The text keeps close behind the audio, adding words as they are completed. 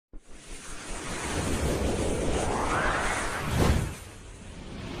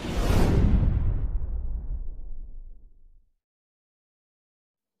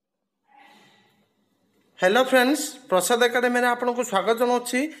Hello friends, प्रसाद academy में आपन को स्वागत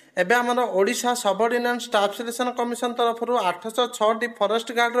जनावि। एवं आम Odisha subordinate staff selection commission तरफ 806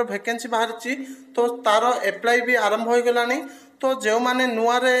 फॉरेस्ट गार्ड रो वैकेंसी बाहरी, तो तार एप्लाई भी आरंभ हो गला। तो जो मैंने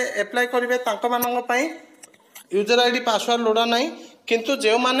नुआ एप्लाई करेंगे यूजर आईडी पासवर्ड लोड़ा ना, किंतु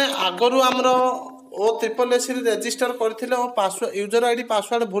जो मैंने आगु आमर OSSC रेजिस्टर करते पासवर्ड यूजर आईडी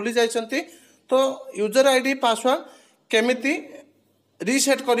पासवर्ड भूली जाइए, तो यूजर आईडी पासवर्ड केमिति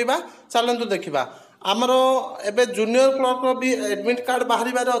रिसेट करवा चलतु देखा। आमर एबे जूनियर क्लर्क भी एडमिट कार्ड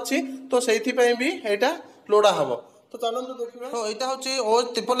बाहर अच्छी, तो से भी यहाँ लोड़ा हम। तो चलतु देखा। तो यहाँ हूँ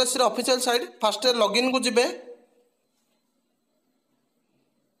OSSC official site. Fast login को जिबे,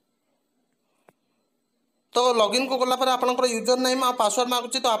 तो लॉगिन को गला आपनकर यूजर नेम और पासवर्ड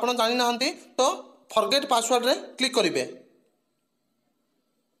मागुची, तो आप जानी ना, तो फॉरगेट पासवर्ड रे क्लिक करेंगे।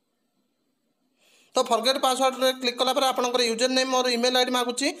 तो फॉरगेट पासवर्ड रे क्लिक कला आपनकर यूजर नेम और ईमेल आईडी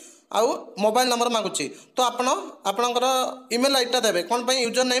मागुची आउ मोबाइल नंबर मागुची, तो आपनकर ईमेल आईडी देवे। कौन पे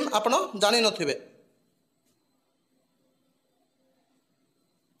यूजर नेम आपन जानी नथिबे,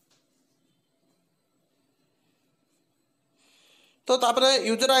 तो तापरे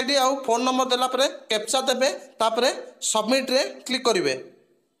यूजर आईडी आउ फोन नंबर देला परे कैप्चा देबे, तापरे सबमिट रे क्लिक करिवे।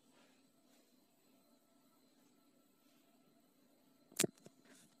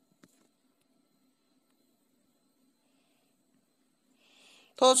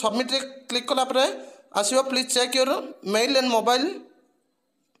 तो सबमिट रे क्लिक कला परे आसीबो please check your male and mobile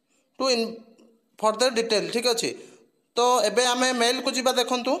to in further detail. ठीक अच्छे। तो एबे आमे मेल को जीवा।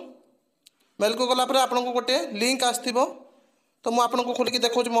 देखंतु मेल को गला परे आपन को गोटे लिंक आस्थिबो, तो मु आपन को खोलिक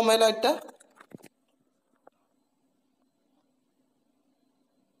देखो मो मेल आईडी।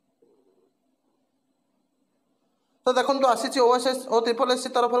 तो देखो आसी OSSC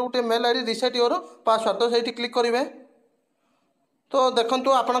तरफ गोटे mail ID reset your password, तो सही क्लिक करेंगे। तो देखो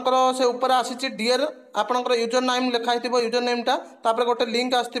आपणकर से ऊपर आसी डियर आपणकर यूजर नेम लिखाई यूजर नेमटा, तापर गोटे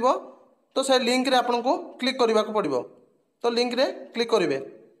लिंक आसो, तो से लिंक रे आपन को क्लिक करने को पड़ो। तो लिंक रे क्लिक करेंगे।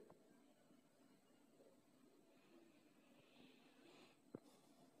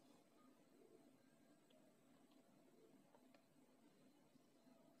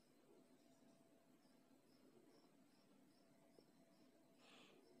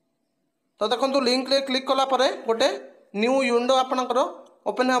 तो देखो लिंक रे क्लिक कला परे गोटे न्यू विंडो आपनकर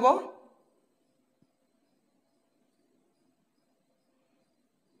ओपन हम।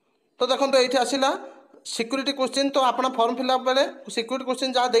 तो देखो ये आसला सिक्यूरीटी क्वेश्चन, तो आप फॉर्म फिलअप बेले सिक्यूरीटी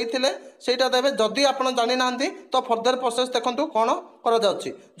क्वेश्चन जहाँ देते सेटा देवे। जदि आप जानी ना, तो फर्दर प्रोसेस देखो कौन कर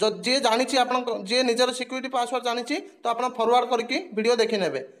जी जानी आप जी निजर सिक्यूरीटी पासवर्ड जानी, तो आप फॉरवर्ड करके वीडियो देखी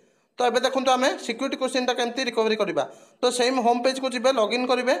नेबे। तो ये देखो आम सिक्यूरीटी क्वेश्चन केमती रिकवरी करवा। तो सेम होम पेज को जीवे, लॉगिन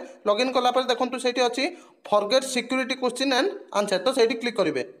करेंगे। लॉगिन कलापर देखो से अच्छी forget security question and answer, तो से क्लिक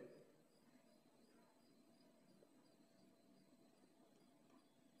करेंगे।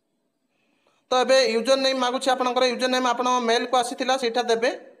 तो ये यूजर नेम मागुची आपनकर यूजर नेम आप मेल को आसीथिला सेटा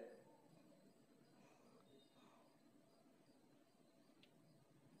देबे।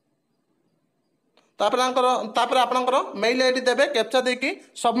 तापर आपनकर मेल आईडी देबे, कैप्चा देकी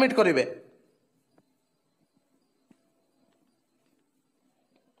सबमिट करेंगे।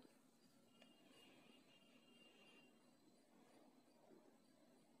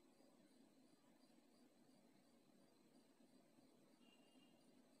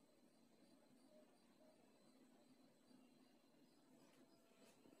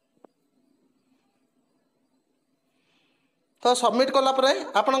 तो सबमिट कलापर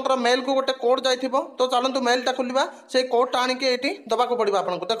आपनकर मेल को गोटे कोड जाइथिबो, तो चलतु मेलटा खोलिबा। से कोडटा आनिके एटी दबाको पड़िबा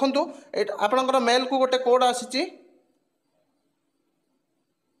आपनको। देखंतु आपनकर मेल को गोटे कोड आसीची।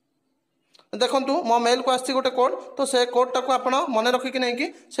 देखंतु मो मेल को आसी गोटे कोड, तो से कोडटा को आपण मन रखिक नहीं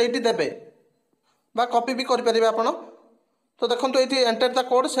कि सेठी देबे बा कॉपी भी करि परिबे आपण। तो देखंतु eighty enter the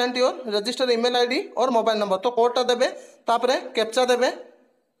code, send your register email ID और मोबाइल नंबर, तो कोडटा देबे, तापरे कैप्चा देबे,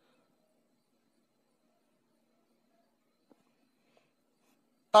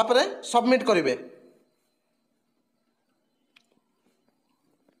 तापरे सबमिट करेंगे।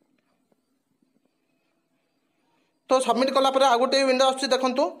 तो सबमिट कलापर आ गोटे विंडो आसुची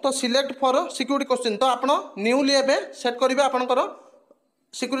देखंतु। तो सिलेक्ट फॉर सिक्यूरीटी क्वेश्चन, तो आप न्यूली एवं सेट करेंगे आपनकर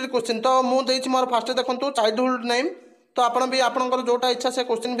सिक्यूरीटी क्वेश्चन। तो मुझे मोर फास्ट देखंतु चाइल्डहुड नेम, तो आपन भी आपनकर जोटा इच्छा से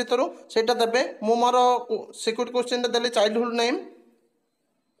क्वेश्चन भितर सेटा देबे। मु मोर सिक्यूरीटी क्वेश्चन देली चाइल्डहुड नेम,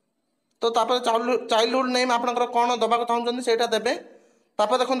 तो तापर चाइल्डहुड नेम आपनकर कौन दबाक चाहते सेटा देबे।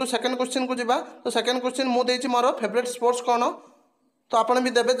 तापर देखो सेकेंड क्वेश्चन को जीवा। तो सेकेंड क्वेश्चन मुझे मोर फेवरेट स्पोर्ट्स कौन, तो आपन भी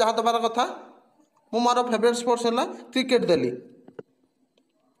देबे जहाँ दबार कथा। मु मोर फेवरेट स्पोर्ट्स है क्रिकेट देली।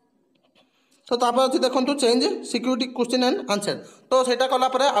 तो तापर अच्छी देखो change security question and answer. तो सेटा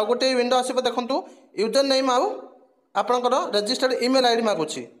कलापर आउ गोटे विंडो आसो देखो यूजर नेम आउ आपणकर रेजिस्टर्ड ईमेल आईडी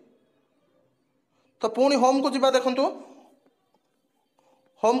मागुची। तो पुणी होम को जीवा देखो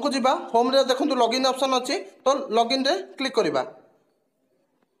होम को जीवा होम रे देखो लॉगिन ऑप्शन अच्छी तो लॉगिन रे क्लिक करवा।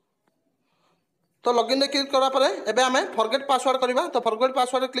 तो लॉगिन रे क्लिक करा परे एबे आमे फॉरगेट पासवर्ड करवा। तो फॉरगेट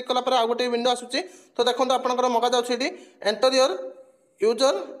पासवर्ड क्लिक कला परे आ गोटे विंडो आसुची। तो देखो आपणकर मगा जाउछि eighty enter your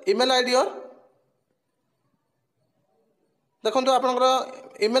user email ID और देखो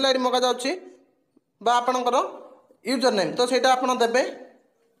आपणकर ईमेल आईडी मगा जाउछि बा आपणकर यूजर नेम। तो सेटा आपण देबे।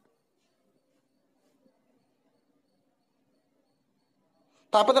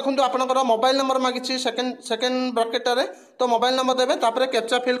 तापर देखो आपणकर मोबाइल नंबर मागिछि सेकेंड ब्रैकेट। तो मोबाइल नंबर देबे तापर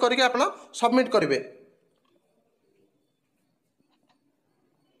कैप्चा फिल करके आपण सबमिट करेंगे।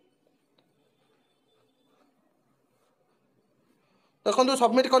 देखो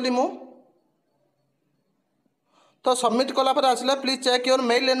सबमिट कली मु। तो सबमिट कला पर आसला please check your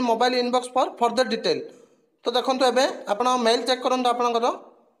male and mobile inbox for further detail. तो देखो एबे आपण मेल चेक करंतु आपणकर।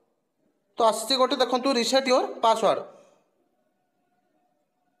 तो आसी गोटे देखो रिसेट योर पासवर्ड।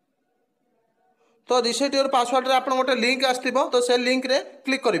 तो रिसेट योर पासवर्ड रे आपण गोटे लिंक आसथिबो। तो से लिंक रे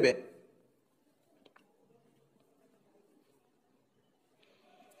क्लिक करेंगे।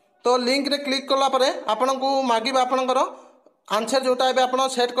 तो लिंक रे क्लिक कला परे आपण को मागिबा आपणकर आंसर जोटा एबे आपण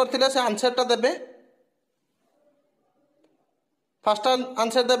सेट करथिले से आंसरटा देबे। फर्स्ट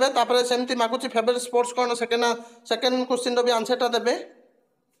आंसर देबे तापर सेमती मागुची फेवरेट स्पोर्ट्स कोन सेकेंड क्वेश्चन रो भी आंसरटा देबे।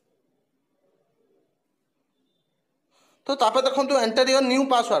 तो तापर देखंतु एंटर योर न्यू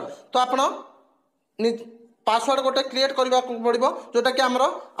पासवर्ड। तो आपण पासवर्ड गोटे क्रिएट करबा पड़िबो जोटा कि हमरो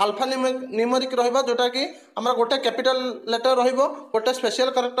अल्फा न्यूमेरिक रहइबो जोटा कि हमर गोटे कैपिटल लेटर रहइबो गोटे स्पेशल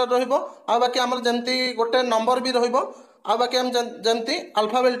कैरेक्टर रहइबो आ बाकी हमर जेमती गोटे नंबर भी रहइबो आ बाकी हम जेमती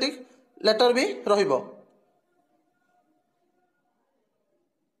अल्फाबेटिक लेटर भी रहइबो।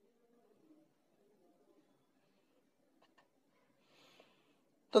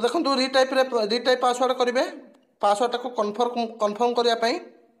 तो देखो रिटाइप पासवर्ड करेंगे पासवर्ड को कन्फर्म करने।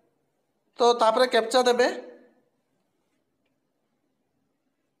 तो तापर कैप्चा देबे।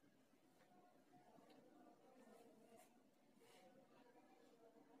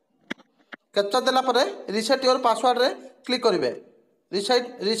 कैप्चा देला परे रिसेट योर पासवर्ड रे क्लिक करेंगे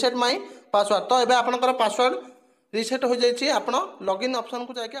रिसेट माई पासवर्ड। तो एबे आपनकर पासवर्ड रिसेट हो जाइए। आप लॉगिन ऑप्शन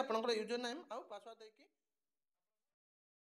को जाके आपनकर यूजर नेम आ पासवर्ड देके